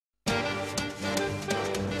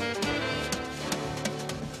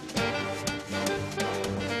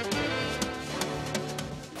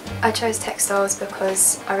I chose textiles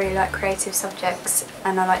because I really like creative subjects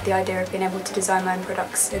and I like the idea of being able to design my own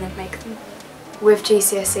products and then make them. With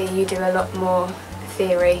GCSE you do a lot more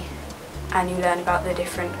theory and you learn about the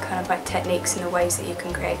different kind of like techniques and the ways that you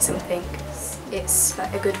can create something. It's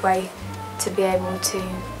like a good way to be able to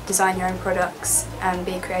design your own products and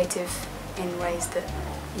be creative in ways that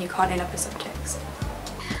you can't in other subjects.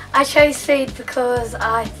 I chose food because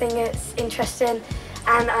I think it's interesting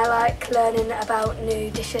and I like learning about new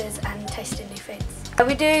dishes and tasting new foods.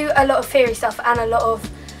 We do a lot of theory stuff and a lot of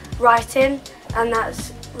writing, and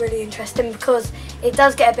that's really interesting because it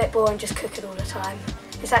does get a bit boring just cooking all the time.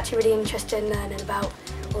 It's actually really interesting learning about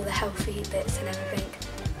all the healthy bits and everything.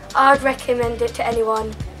 I'd recommend it to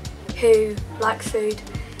anyone who likes food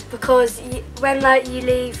because when you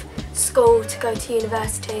leave school to go to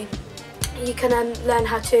university, you can learn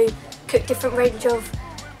how to cook different range of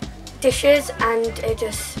dishes, and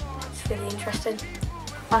it's really interesting.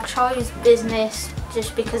 I chose business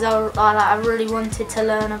just because I really wanted to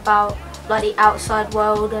learn about like the outside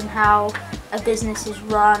world and how a business is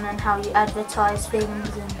run and how you advertise things.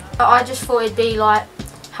 And I just thought it'd be like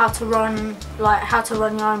how to run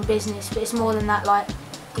your own business, but it's more than that. Like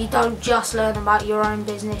you don't just learn about your own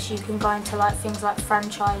business, you can go into like things like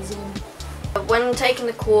franchising. When taking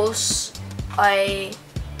the course, I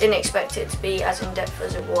didn't expect it to be as in-depth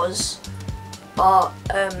as it was, but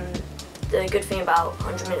the good thing about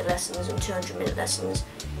 100-minute lessons and 200-minute lessons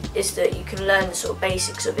is that you can learn the sort of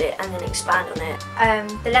basics of it and then expand on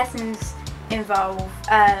it. The lessons involve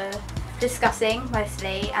discussing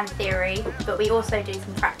mostly and theory, but we also do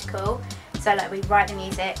some practical. So like we write the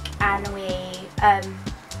music and we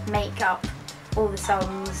make up all the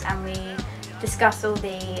songs and we discuss all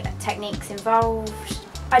the techniques involved.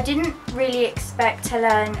 I didn't really expect to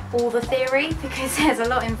learn all the theory because there's a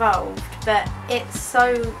lot involved, but it's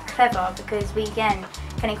so clever because we again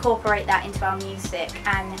can incorporate that into our music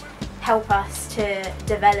and help us to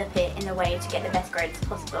develop it in a way to get the best grades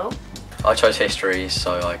possible. I chose history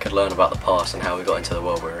so I could learn about the past and how we got into the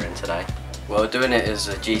world we're in today. Well, doing it as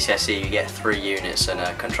a GCSE, you get 3 units and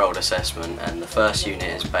a controlled assessment, and the first unit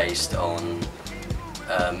is based on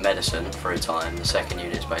medicine for a time, the second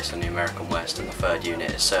unit is based on the American West, and the third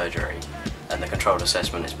unit is surgery. And the controlled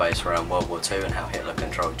assessment is based around World War II and how Hitler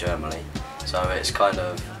controlled Germany. So it's kind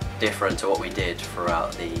of different to what we did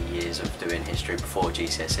throughout the years of doing history before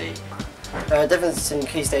GCSE. Difference in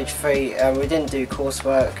Key Stage 3, we didn't do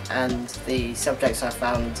coursework, and the subjects I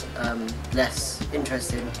found less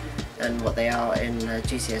interesting than what they are in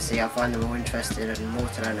GCSE. I find them more interesting and more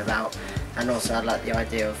to learn about, and also I like the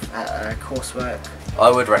idea of coursework. I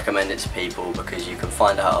would recommend it to people because you can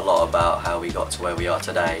find out a lot about how we got to where we are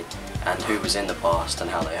today and who was in the past and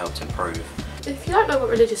how they helped improve. If you don't know what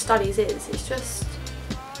religious studies is, it's just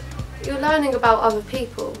you're learning about other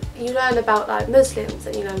people. You learn about like Muslims,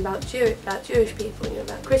 and you learn about Jewish people, and you learn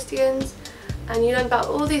about Christians, and you learn about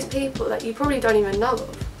all these people that you probably don't even know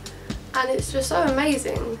of. And it's just so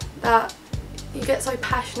amazing that you get so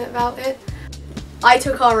passionate about it. I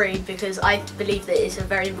took RE because I believe that it's a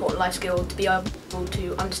very important life skill to be able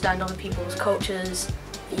to understand other people's cultures,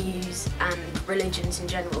 views and religions in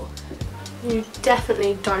general. You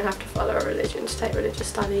definitely don't have to follow a religion to take religious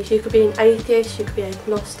studies. You could be an atheist, you could be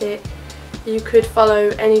agnostic, you could follow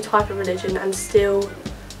any type of religion and still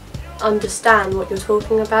understand what you're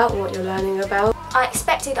talking about and what you're learning about. I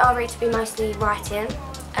expected RE to be mostly writing,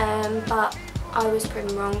 but I was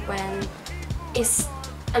proven wrong when it's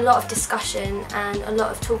a lot of discussion and a lot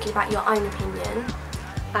of talking about your own opinion.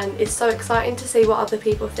 And it's so exciting to see what other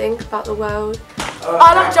people think about the world.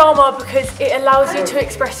 I like drama because it allows you to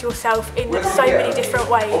express yourself in so many different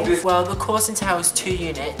ways. Well, the course entails 2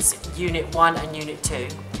 units, Unit 1 and Unit 2.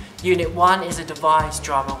 Unit 1 is a devised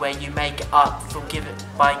drama where you make it up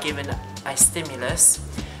by given a stimulus,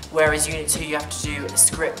 whereas Unit 2 you have to do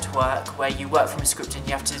script work where you work from a script and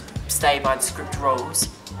you have to stay by the script rules.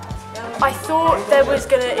 I thought it was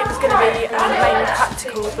gonna be mainly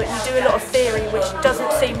practical, but you do a lot of theory, which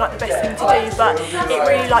doesn't seem like the best thing to do, but it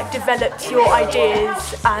really like develops your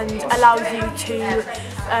ideas and allows you to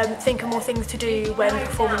think of more things to do when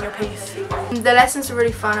performing your piece. The lessons are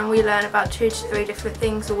really fun, and we learn about 2 to 3 different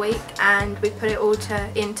things a week, and we put it all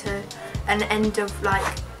into an end of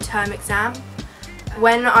like term exam.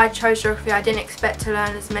 When I chose geography, I didn't expect to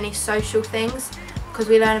learn as many social things, because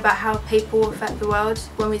we learn about how people affect the world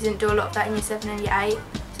when we didn't do a lot of that in Year 7 and Year 8,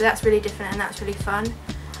 so that's really different and that's really fun.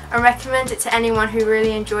 I recommend it to anyone who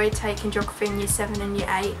really enjoyed taking geography in Year 7 and Year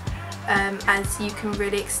 8, as you can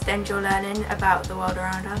really extend your learning about the world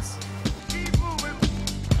around us.